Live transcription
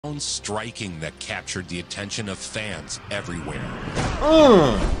Striking that captured the attention of fans everywhere.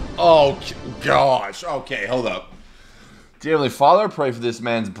 Oh, gosh. Okay, hold up. Dear Heavenly Father, pray for this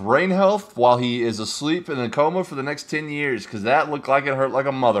man's brain health while he is asleep in a coma for the next 10 years, because that looked like it hurt like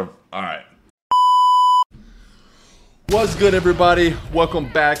a mother. All right. What's good, everybody?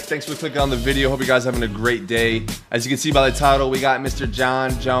 Welcome back. Thanks for clicking on the video. Hope you guys are having a great day. As you can see by the title, we got Mr.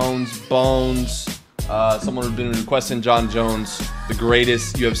 Jon Jones, Bones. Someone has been requesting Jon Jones, the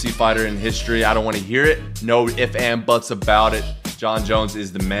greatest UFC fighter in history. I don't want to hear it. No ifs and buts about it. Jon Jones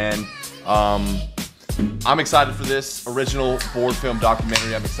is the man. I'm excited for this original board film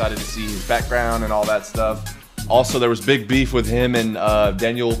documentary. I'm excited to see his background and all that stuff. Also, there was big beef with him and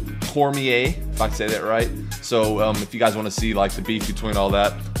Daniel Cormier, if I can say that right. So if you guys want to see like the beef between all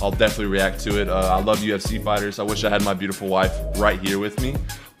that, I'll definitely react to it. I love UFC fighters. I wish I had my beautiful wife right here with me,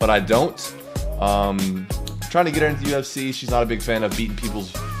 but I don't. Trying to get her into the UFC. She's not a big fan of beating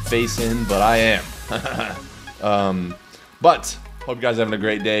people's face in, but I am. But hope you guys are having a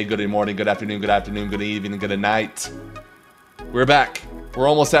great day. Good morning, good afternoon, good evening, good night. We're back. We're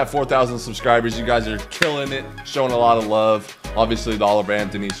almost at 4,000 subscribers. You guys are killing it, showing a lot of love. Obviously, the Oliver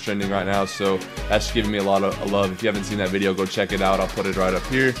Anthony's trending right now, so that's giving me a lot of love. If you haven't seen that video, go check it out. I'll put it right up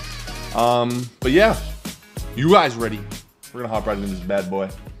here. But yeah, you guys ready? We're gonna hop right into this bad boy.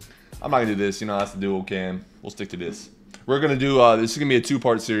 I'm not gonna do this, you know, that's the dual cam. We'll stick to this. We're gonna do, this is gonna be a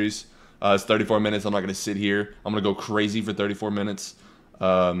two-part series. It's 34 minutes. I'm not gonna sit here. I'm gonna go crazy for 34 minutes.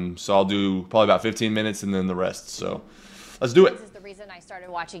 So I'll do probably about 15 minutes and then the rest. So let's do it. This is the reason I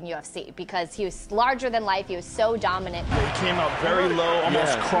started watching UFC, because he was larger than life. He was so dominant. He came out very low,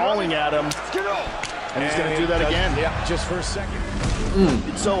 almost crawling at him. And he's gonna do that again. Yeah, just for a second.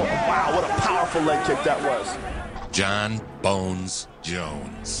 So, wow, what a powerful leg kick that was. Jon Bones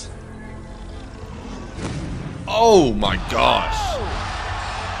Jones. Oh my gosh.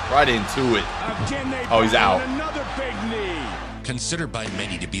 Right into it. Oh, he's out. Another big knee. Considered by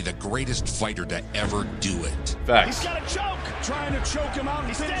many to be the greatest fighter to ever do it. Facts. He's got a choke. Trying to choke him out.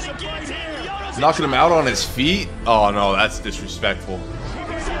 He's standing right here. Knocking him out on his feet? Oh no, that's disrespectful.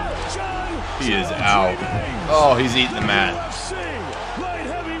 He is out. Oh, he's eating the mat.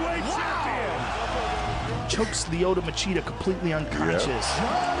 Chokes Lyoto Machida completely unconscious.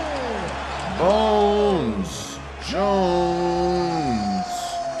 Yep. Bones Jones.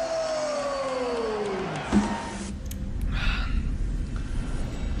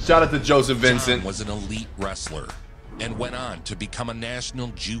 Shout out to Joseph Vincent. Jon was an elite wrestler and went on to become a national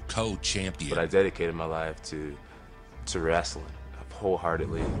JUCO champion. But I dedicated my life to wrestling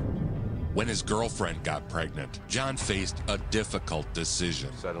wholeheartedly. When his girlfriend got pregnant, Jon faced a difficult decision.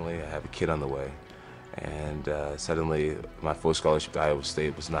 Suddenly, I have a kid on the way. And suddenly, my full scholarship to Iowa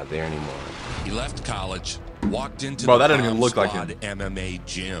State was not there anymore. He left college, walked into Bro, the that didn't even look like him. MMA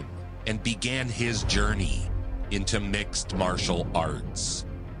gym, and began his journey into mixed martial arts.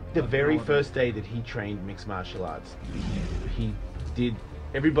 The very first day that he trained mixed martial arts, he did,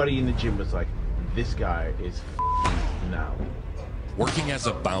 everybody in the gym was like, this guy is gnarly. Working as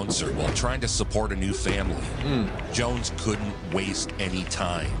a bouncer while trying to support a new family, Jones couldn't waste any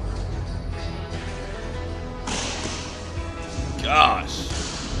time. Gosh.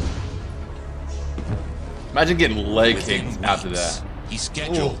 Imagine getting leg kicked after that. He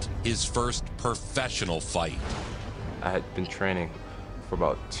scheduled his first professional fight. I had been training for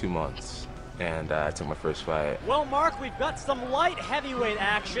about 2 months, and I took my first fight. Well, Mark, we've got some light heavyweight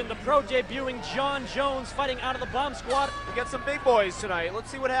action. The pro debuting Jon Jones fighting out of the Bomb Squad. We got some big boys tonight. Let's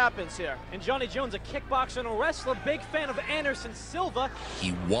see what happens here. And Johnny Jones, a kickboxer and a wrestler, big fan of Anderson Silva.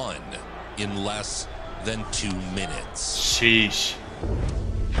 He won in less than 2 minutes. Sheesh.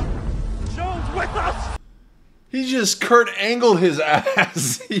 Jones with us! He just Kurt Angled his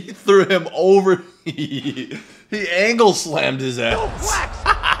ass. He threw him over. He angle slammed his ass.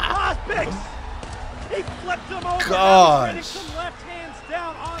 He flipped him over. Gosh. Some left hands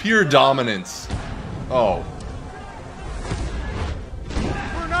down on Pure dominance. Oh.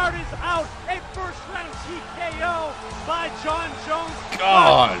 Bernard is out. A first round TKO by Jon Jones.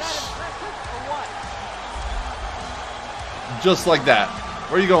 Gosh. Just like that.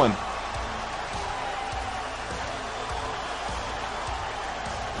 Where are you going?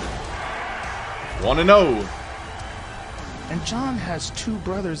 Want to know? And Jon has 2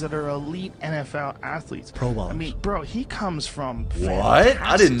 brothers that are elite NFL athletes. Pro bowlers. I mean, bro, he comes from What?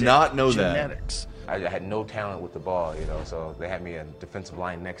 I did not know genetics. I had no talent with the ball, you know, so they had me a defensive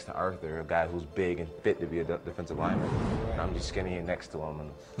line next to Arthur, a guy who's big and fit to be a defensive lineman. And I'm just skinny and next to him,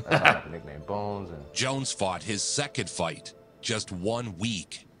 and that's how I got the nickname Bones. And Jones fought his second fight just 1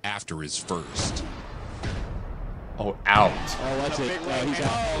 week after his first. Oh, out. Oh, that's it. He's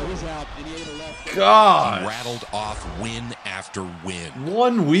out. He's out. And he ate a left. God. Rattled off win after win.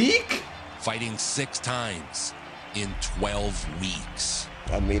 1 week? Fighting 6 times in 12 weeks.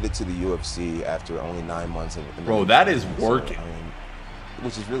 I made it to the UFC after only 9 months. Bro, that is working. So, I mean,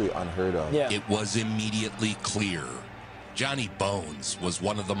 which is really unheard of. Yeah. It was immediately clear Johnny Bones was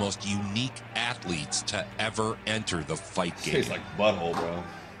one of the most unique athletes to ever enter the fight game. Tastes like butthole, bro.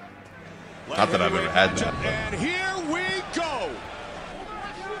 Not that I've ever had that. And here we go.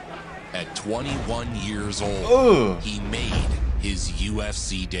 At 21 years old, he made his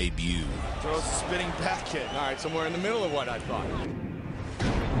UFC debut. Throws a spinning back kick. All right, somewhere in the middle of what I thought.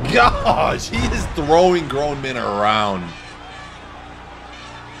 Gosh, he is throwing grown men around.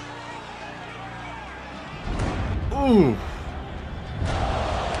 Ooh.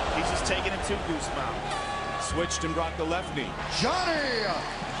 He's just taking it to Goosemouth. Switched and brought the left knee. Johnny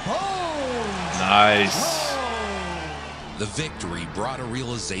Bones. Nice. The victory brought a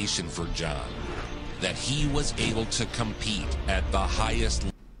realization for John that he was able to compete at the highest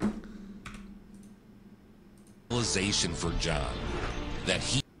realization for John that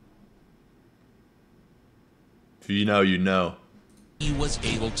he If you know, you know. He was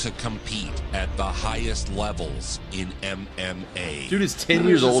able to compete at the highest levels in MMA. Dude is 10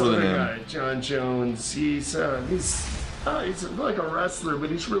 years older than him. Guy, John Jones. He's like a wrestler, but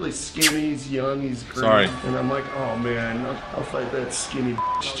he's really skinny. He's young. He's green. Sorry. And I'm like, oh man, I'll fight that skinny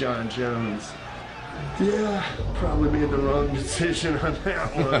bitch, John Jones. Yeah, probably made the wrong decision on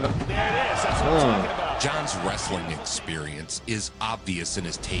that one. There it is. That's what I'm talking about. John's wrestling experience is obvious in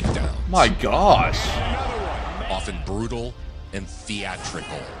his takedowns. My gosh. Often brutal and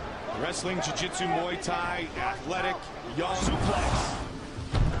theatrical. Wrestling, jiu-jitsu, Muay Thai, athletic, young suplex.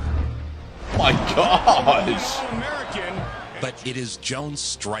 My gosh. American. But it is Jones'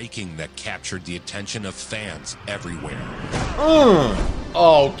 striking that captured the attention of fans everywhere.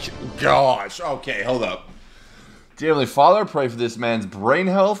 Oh, gosh. Okay, hold up. Dear Heavenly Father, pray for this man's brain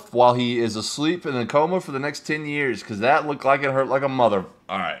health while he is asleep in a coma for the next 10 years, because that looked like it hurt like a mother.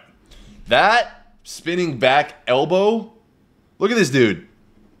 All right. That spinning back elbow, look at this dude.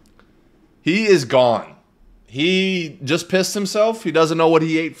 He is gone. He just pissed himself. He doesn't know what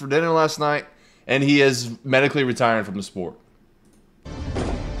he ate for dinner last night, and he is medically retiring from the sport.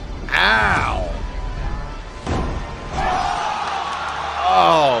 Ow.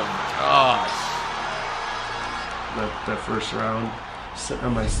 Oh, gosh. That first round, sitting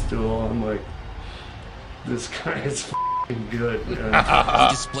on my stool, I'm like, this guy is f***ing good, man. He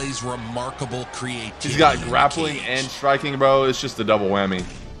displays remarkable creativity. He's got grappling and striking, bro. It's just a double whammy.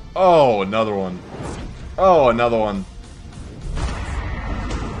 Oh, another one. Oh, another one.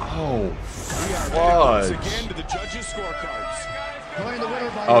 Oh, fudge. Again to the judges' scorecards.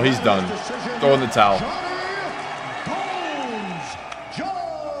 Oh, he's done. Throwing the towel.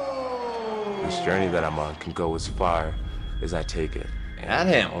 This journey that I'm on can go as far as I take it. And At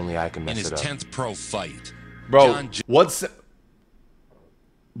him. Only I can In mess his it up. 10th pro fight, Bro, what's...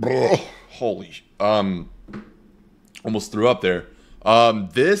 Bro, holy... almost threw up there.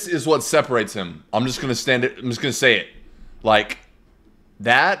 This is what separates him. I'm just gonna stand it. I'm just gonna say it. Like,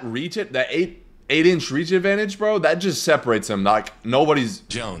 that reach it, that 8-inch reach advantage, bro, that just separates him. Like, nobody's...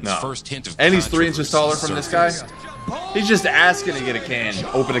 Jones' no. first hint of And he's 3 inches taller controversy from this guy. surfaced. He's just asking to get a can.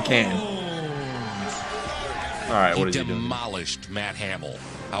 Open a can. Alright, what is he doing? Demolished Matt Hamill.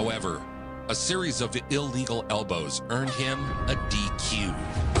 However, a series of illegal elbows earned him a DQ.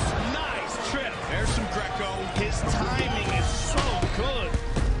 Nice trip. There's some Greco. His timing is so good.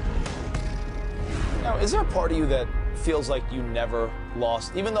 Now, is there a part of you that feels like you never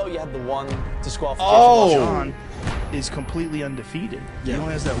lost, even though you had the one disqualification? Oh! John is completely undefeated. He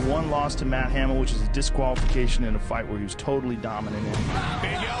only has that one loss to Matt Hamill, which is a disqualification in a fight where he was totally dominant in.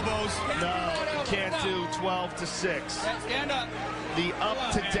 Big elbows. No, you can't do 12 to 6. Stand up. The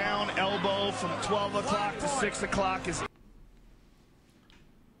up to down elbow from 12 o'clock to 6 o'clock is...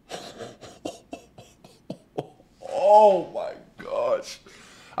 Oh my gosh.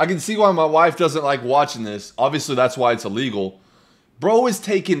 I can see why my wife doesn't like watching this. Obviously, that's why it's illegal. Bro is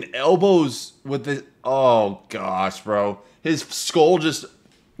taking elbows with the... Oh gosh, bro. His skull just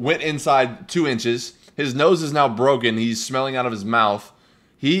went inside 2 inches. His nose is now broken. He's smelling out of his mouth.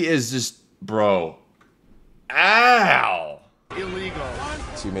 He is just... Bro. Ow. Illegal.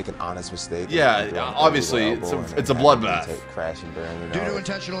 So you make an honest mistake. Yeah, obviously, it's a bloodbath. Crash and burn, you know. Due to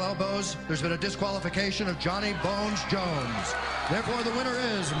intentional elbows, there's been a disqualification of Johnny Bones Jones. Therefore, the winner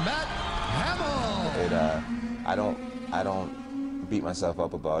is Matt Hamill. I don't beat myself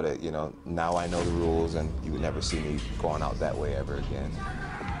up about it. You know, now I know the rules, and you would never see me going out that way ever again.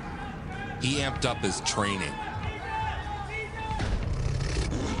 He amped up his training,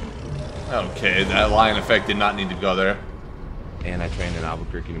 Okay, that lion effect did not need to go there. And I trained in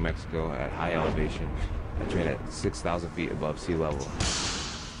Albuquerque, New Mexico at high elevation. I train at 6,000 feet above sea level.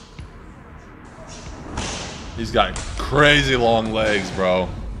 He's got crazy long legs, bro.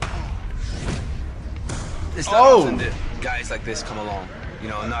 It's not often that guys like this come along. You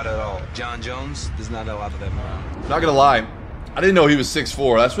know, not at all. Jon Jones, there's not a lot of them around. Not gonna lie, I didn't know he was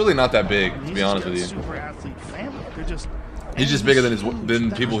 6'4". That's really not that big, to be honest with you. Super athlete family. They're just. He's just bigger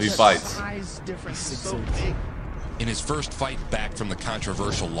than people he fights. Size difference is so big. In his first fight back from the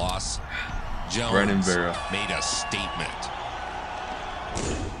controversial loss, Brandon Jones Vera made a statement.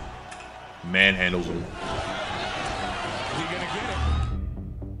 Manhandles him.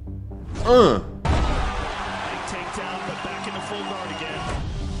 Takedown, but back in the full guard again.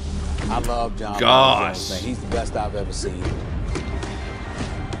 I love Jon Gosh. Jones, man. He's the best I've ever seen.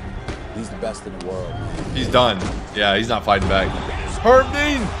 He's the best in the world, man. He's done. Yeah, he's not fighting back. Herb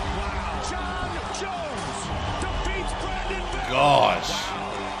Gosh.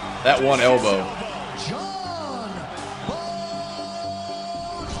 That one elbow.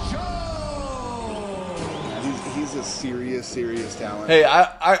 He's a serious talent. Hey,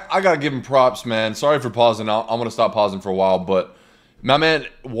 I gotta give him props, man. Sorry for pausing. I'm gonna stop pausing for a while, but my man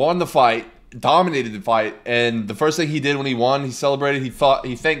won the fight, dominated the fight, and the first thing he did when he won, he celebrated. He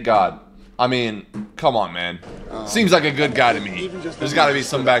thanked God. I mean, come on, man. Seems like a good guy to me. There's got to be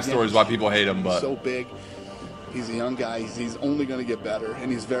some backstories why people hate him, but so big. He's a young guy. He's only going to get better,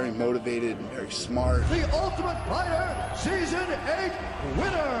 and he's very motivated and very smart. The Ultimate Fighter Season 8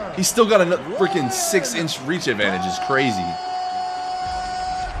 winner. he's still got a freaking 6-inch reach advantage. It's crazy.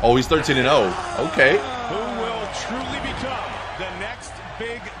 Oh, he's 13-0. Okay. Who will truly become the next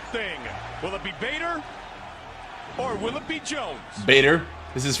big thing? Will it be Bader or will it be Jones? Bader.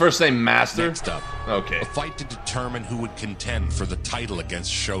 Is his first name Master? Next up, okay. A fight to determine who would contend for the title against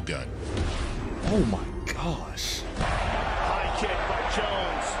Shogun. Oh my gosh. High kick by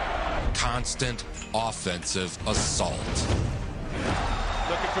Jones. Constant offensive assault.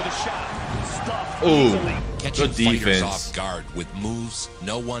 Looking for the shot. Stuffed Ooh, easily. Catching good fighters defense. off guard with moves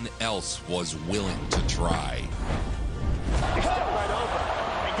no one else was willing to try. He stepped right over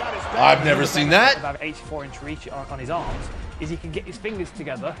and got his back. I've never seen that. About 84-inch reach on his arms is he can get his fingers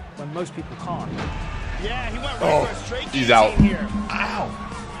together when most people can't. Yeah, he went right for a straight he's out. here. Ow.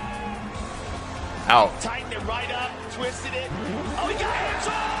 Out. Tightened it right up, twisted it. Oh, he got hands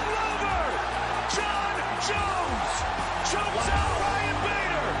all over! Jon Jones! Chokes out Ryan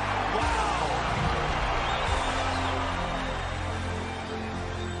Bader! Wow!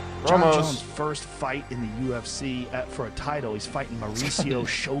 Jon Ramos. Jones' first fight in the UFC for a title. He's fighting Mauricio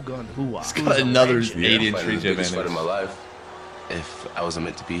Shogun Rua. He's got another 8-inch fighting reach the biggest fight of advantage. my life. If I wasn't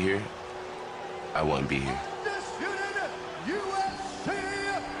meant to be here, I wouldn't be here. UFC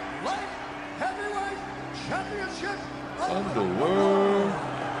Light Heavyweight Championship Of the world.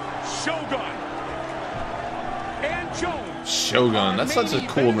 Shogun and Jones. Shogun. That's such a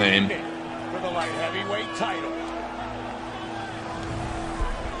cool name. For the light heavyweight title.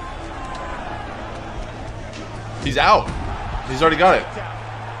 He's out. He's already got it.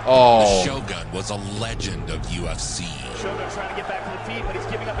 Oh. The Shogun was a legend of UFC. Shogun trying to get back to the feet, but he's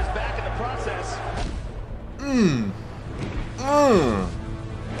giving up his back in the process.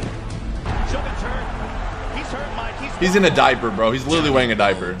 Shogun's hurt. He's hurt, Mike. He's in a diaper, bro. He's literally wearing a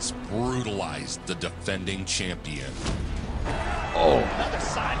diaper. Brutalized the defending champion. Oh. Another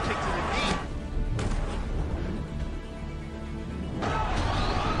side kick to the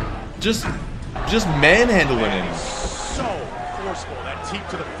knee. Just manhandling him. So forceful, that teep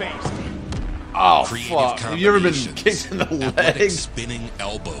to the face. Oh, Creative fuck. Have you ever been kicked in the athletic leg? spinning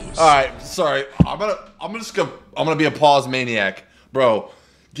elbows. All right, sorry. I'm gonna be a pause maniac, bro.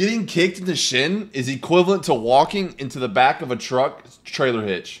 Getting kicked in the shin is equivalent to walking into the back of a truck trailer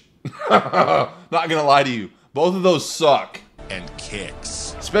hitch. Not gonna lie to you, both of those suck. And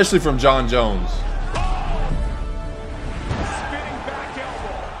kicks, especially from Jon Jones.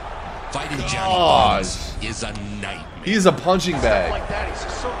 Fighting Johnny Bones is a nightmare. He's a punching bag. Like that, he's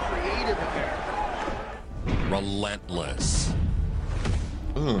just so creative in there. Relentless.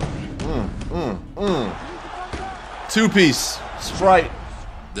 Two-piece Sprite.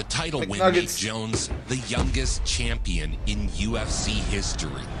 The title win made Nuggets. Jones the youngest champion in UFC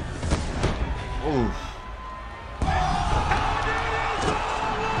history. Ooh.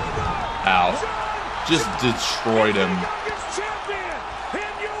 Ow. Just destroyed him.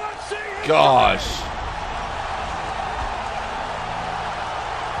 Gosh.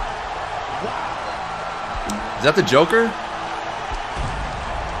 Is that the Joker?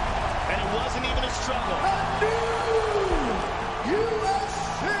 And it wasn't even a struggle.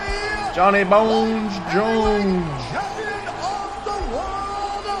 UFC Johnny Bones Jones. Champion of the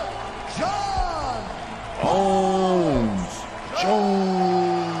world, John Bones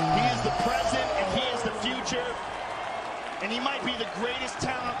Jones. He is the present and he is the future. And he might be the greatest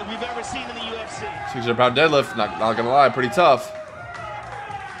talent that we've ever seen in the UFC. 600-pound deadlift, not gonna lie, pretty tough.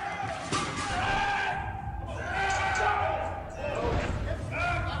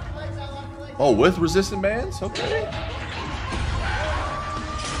 Oh, with resistant bands? Okay.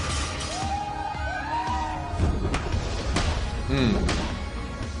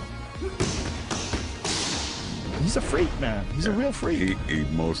 He's a freak, man. He's a real freak. He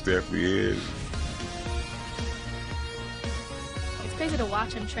most definitely is. It's crazy to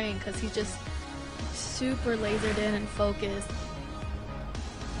watch him train because he's just super lasered in and focused.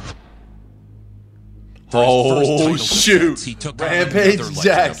 Oh shoot! He took Rampage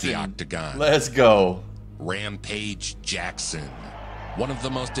Jackson. Octagon. Let's go. Rampage Jackson, one of the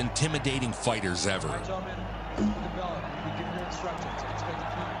most intimidating fighters ever.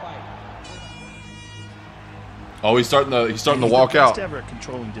 Oh, he's starting to walk out. Ever at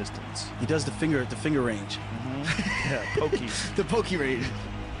controlling distance. He does the finger range. Yeah, pokey. The pokey range.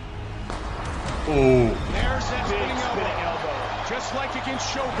 Ooh. There's that spinning elbow. Just like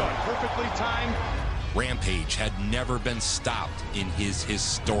against Shogun, perfectly timed. Rampage had never been stopped in his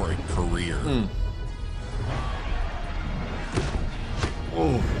historic career.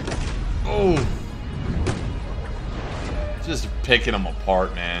 Oh. Oh. Just picking him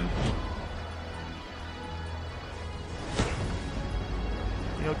apart, man.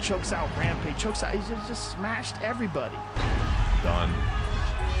 You know, chokes out Rampage. Chokes out. He just smashed everybody. Done.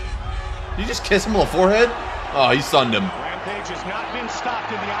 Did you just kiss him on the forehead? Oh, he stunned him. Rampage has not been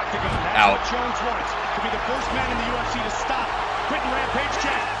stopped in the octagon. That's Out. what Jones wants. To be the first man in the UFC to stop Quinton Rampage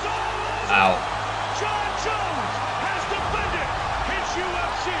Jackson. Out. John Jones has defended his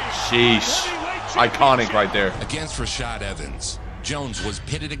UFC. Sheesh. Iconic right there. Against Rashad Evans, Jones was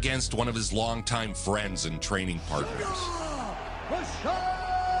pitted against one of his longtime friends and training partners.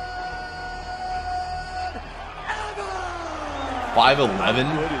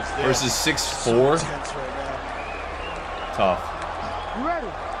 5'11" versus 6'4". Tough.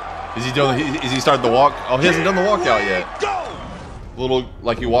 Is he doing? Is he starting to walk? Oh, he hasn't done the walkout yet. Little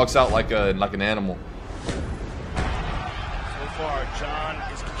like he walks out like an animal. So far, John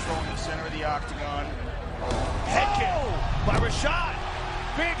is controlling the center of the octagon. Head kick by Rashad.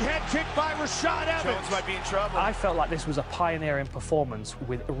 Big head kick by Rashad Evans. Jones might be in trouble. I felt like this was a pioneering performance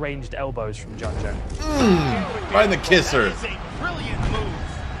with ranged elbows from John Jones. Right in the kisser. That is a brilliant move.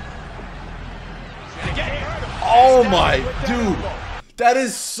 Oh my, dude. That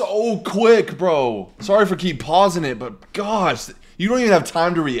is so quick, bro. Sorry for keep pausing it, but gosh, you don't even have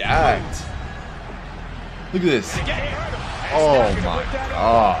time to react. Look at this. Oh my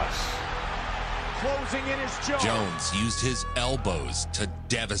gosh. Closing in is Jones. Jones used his elbows to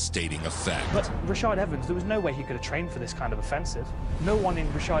devastating effect. But Rashad Evans, there was no way he could have trained for this kind of offensive. No one in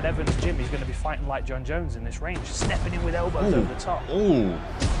Rashad Evans' gym is going to be fighting like John Jones in this range, stepping in with elbows over the top. Ooh.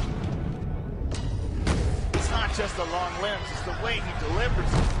 It's not just the long limbs, it's the way he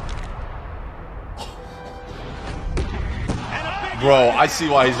delivers it. Bro, I see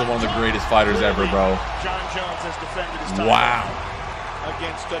why he's one of the greatest fighters ever, bro. John Jones has defended his title. Wow.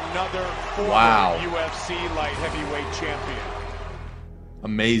 Against another former Wow. UFC light heavyweight champion.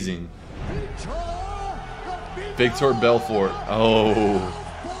 Amazing. Victor Belfort. Oh.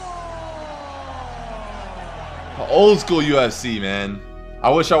 Old school UFC, man. I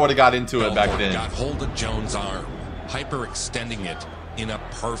wish I would have got into it back then. Got hold of Jones' arm, hyperextending it in a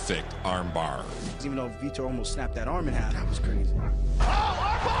perfect armbar. Even though Vitor almost snapped that arm in half, that was crazy. Oh,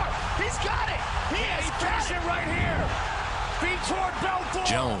 armbar! He's got it! He has got it right here! Vitor Belfort!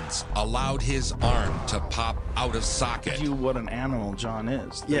 Jones allowed his arm to pop out of socket. You what an animal John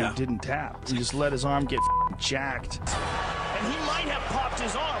is. Yeah. He didn't tap. He just let his arm get jacked. And he might have popped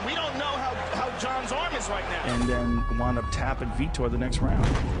his arm. We don't know how John's arm is right now. And then wound up tapping Vitor the next round.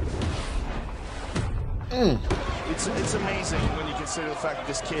 It's amazing when you consider the fact that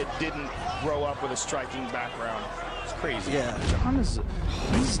this kid didn't grow up with a striking background. It's crazy. Yeah, John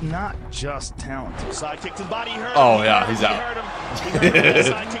he's not just talented. Side kick to the body, he hurt him. Oh, yeah, he's out.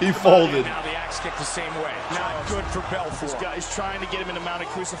 He folded. Now the axe kick the same way. Not good for Belfort. This guy's trying to get him in a mounted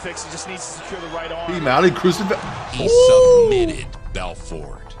crucifix. He just needs to secure the right arm. He mounted crucifix. He submitted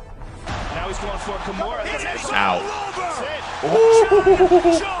Belfort. Now he's going for a Kimura. That's Out.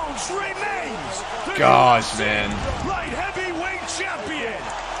 John Jones remains the Gosh, man. light heavyweight champion.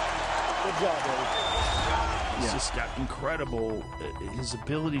 Good job, baby. He's just got incredible, his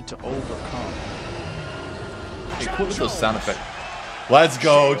ability to overcome. Hey, quit with those sound effects. Let's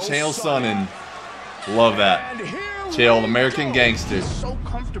go, Chael Sonnen. Love that. Chael, American Gangster. He's so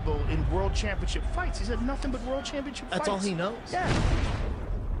comfortable in world championship fights. He's had nothing but world championship fights. That's all he knows. Yeah.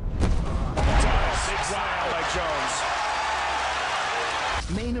 Big round by Jones.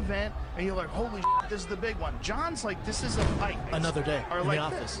 Main event, and you're like, holy shit, this is the big one. John's like, this is a fight. Another day or in like the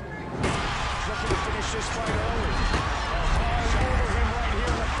office. Looking to finish this fight early. All over him right here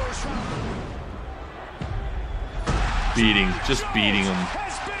in the first round. Beating, just beating him.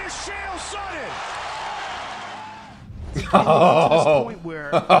 Has finished Chael Sonnen. Oh, Point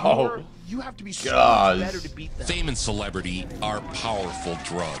where you have to be so gosh. much better to beat them. Fame and celebrity are powerful I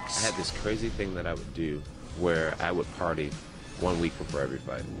drugs. had this crazy thing that I would do where I would party 1 week before every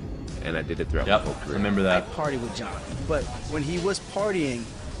fight, and I did it throughout my whole career. Remember I that. party with John, but when he was partying,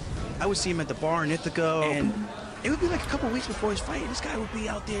 I would see him at the bar in Ithaca, and it would be like a couple weeks before his fight. This guy would be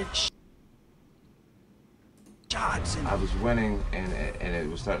out there shots. And I was winning, and it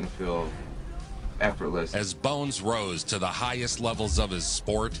was starting to feel effortless. As Bones rose to the highest levels of his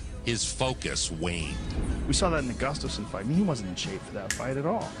sport, his focus waned. We saw that in the Gustafsson fight. I mean, he wasn't in shape for that fight at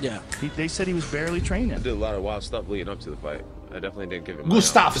all. Yeah. They said he was barely training. I did a lot of wild stuff leading up to the fight. I definitely didn't give it my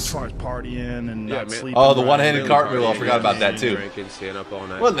Gustafsson. As far as partying and not sleeping. Oh, the right. one-handed cartwheel. I forgot about that too. Drinking, staying up all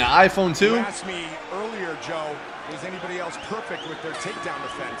night. Wasn't the iPhone You 2? asked me earlier, Joe, was anybody else perfect with their takedown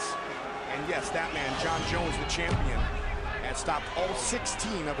defense? And yes, that man, John Jones, the champion, had stopped all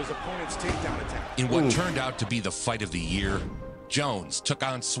 16 of his opponent's takedown attempts. In what turned out to be the fight of the year, Jones took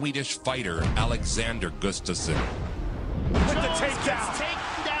on Swedish fighter Alexander Gustafsson. With the takedown.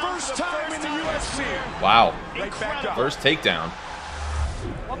 First time in the UFC. Wow. Right back up. First takedown.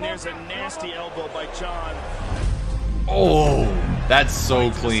 And there's a nasty elbow by John. Oh, that's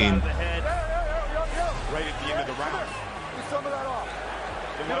so clean. Right at the end of the round. Get some of that off.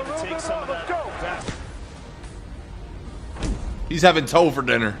 They wanted to take some of that back. He's having toe for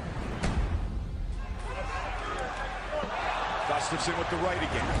dinner. Gustafsson with the right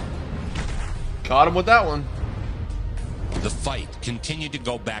again. Caught him with that one. The fight continued to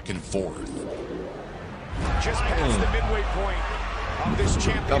go back and forth. Just past the midway point of this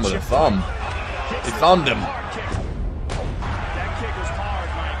championship. Thumb with a thumb. He thumbed him. That kick was hard,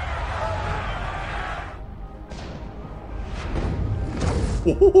 Mike.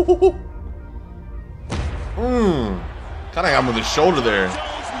 Kind of got him with his shoulder there. Jones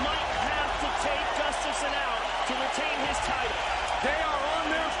might have to take Gustafsson out to retain his title. They are on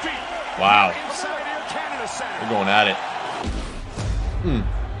their feet. Wow. Inside Air Canada Center. They're going at it. Here's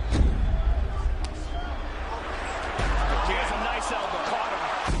a nice elbow. Caught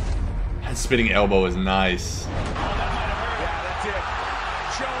him. That spinning elbow is nice.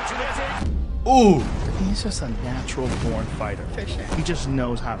 Ooh. He's just a natural born fighter. He just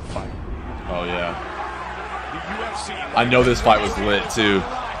knows how to fight. Oh, yeah. I know this fight was lit, too.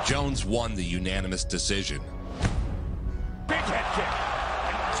 Jones won the unanimous decision. Big head kick.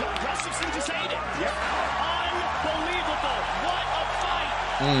 So Gustafsson just ate it. Yep. Unbelievable. What a fight.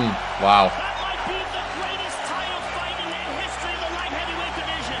 Wow. That might be the greatest title fight in the history of the light heavyweight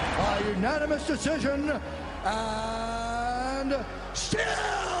division. By unanimous decision, and still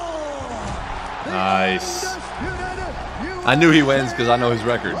Nice. I knew he wins because I know his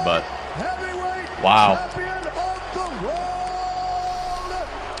record, but wow.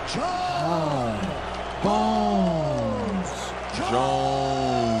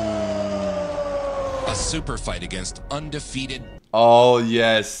 A super fight against undefeated. Oh,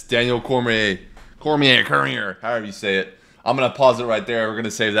 yes. Daniel Cormier. Cormier, however you say it. I'm going to pause it right there. We're going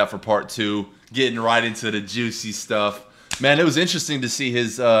to save that for part 2. Getting right into the juicy stuff. Man, it was interesting to see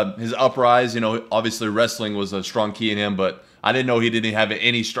his uprise. You know, obviously wrestling was a strong key in him, but I didn't know he didn't have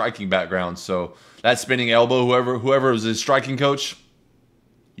any striking background. So that spinning elbow, whoever was his striking coach,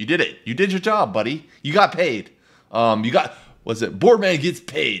 you did it. You did your job, buddy. You got paid. Boardman gets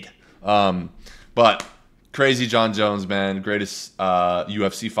paid. But crazy John Jones, man. Greatest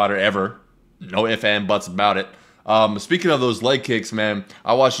UFC fighter ever. No ifs and buts about it. Speaking of those leg kicks, man,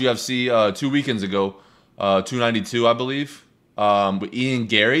 I watched UFC 2 weekends ago. 292, I believe. With Ian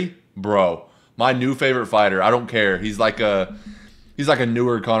Gary, bro, my new favorite fighter. I don't care. He's like a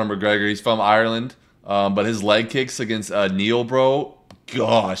newer Conor McGregor. He's from Ireland, but his leg kicks against Neil, bro,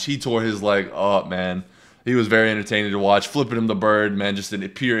 gosh, he tore his leg up, man. He was very entertaining to watch. Flipping him the bird, man, just a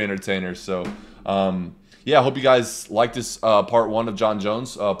pure entertainer. So, yeah, I hope you guys like this part 1 of John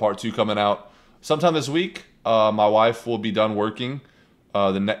Jones. Part 2 coming out sometime this week. My wife will be done working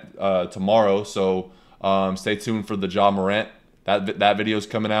tomorrow, so. Stay tuned for the Ja Morant. That video is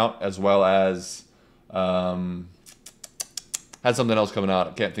coming out, as well as had something else coming out.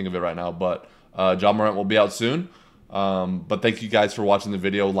 I can't think of it right now, but Ja Morant will be out soon. But thank you guys for watching the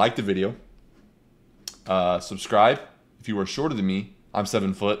video. Like the video. Subscribe. If you are shorter than me, I'm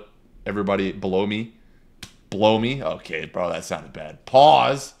 7 foot. Everybody below me, blow me. Okay, bro, that sounded bad.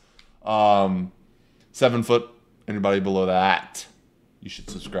 Pause. 7 foot. Anybody below that, you should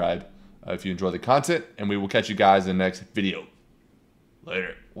subscribe if you enjoy the content. And we will catch you guys in the next video.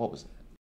 Later. What was that?